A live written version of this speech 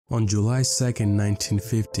On July 2nd,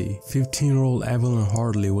 1950, 15-year-old Evelyn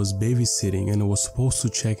Hartley was babysitting and was supposed to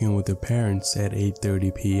check in with her parents at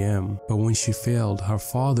 8:30 p.m. But when she failed, her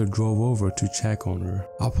father drove over to check on her.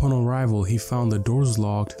 Upon arrival, he found the doors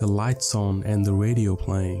locked, the lights on, and the radio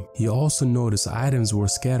playing. He also noticed items were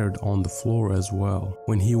scattered on the floor as well.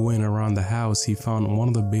 When he went around the house, he found one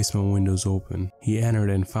of the basement windows open. He entered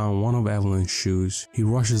and found one of Evelyn's shoes. He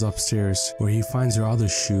rushes upstairs, where he finds her other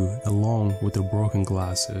shoe along with her broken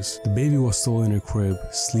glasses. The baby was still in her crib,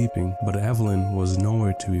 sleeping, but Evelyn was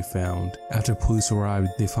nowhere to be found. After police arrived,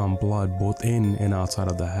 they found blood both in and outside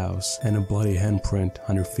of the house, and a bloody handprint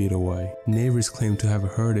 100 feet away. Neighbors claimed to have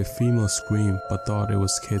heard a female scream, but thought it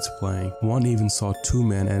was kids playing. One even saw two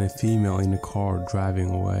men and a female in a car driving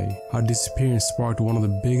away. Her disappearance sparked one of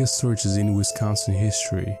the biggest searches in Wisconsin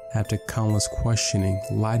history. After countless questioning,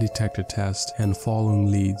 lie detector tests, and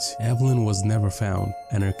following leads, Evelyn was never found,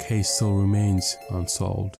 and her case still remains unsolved.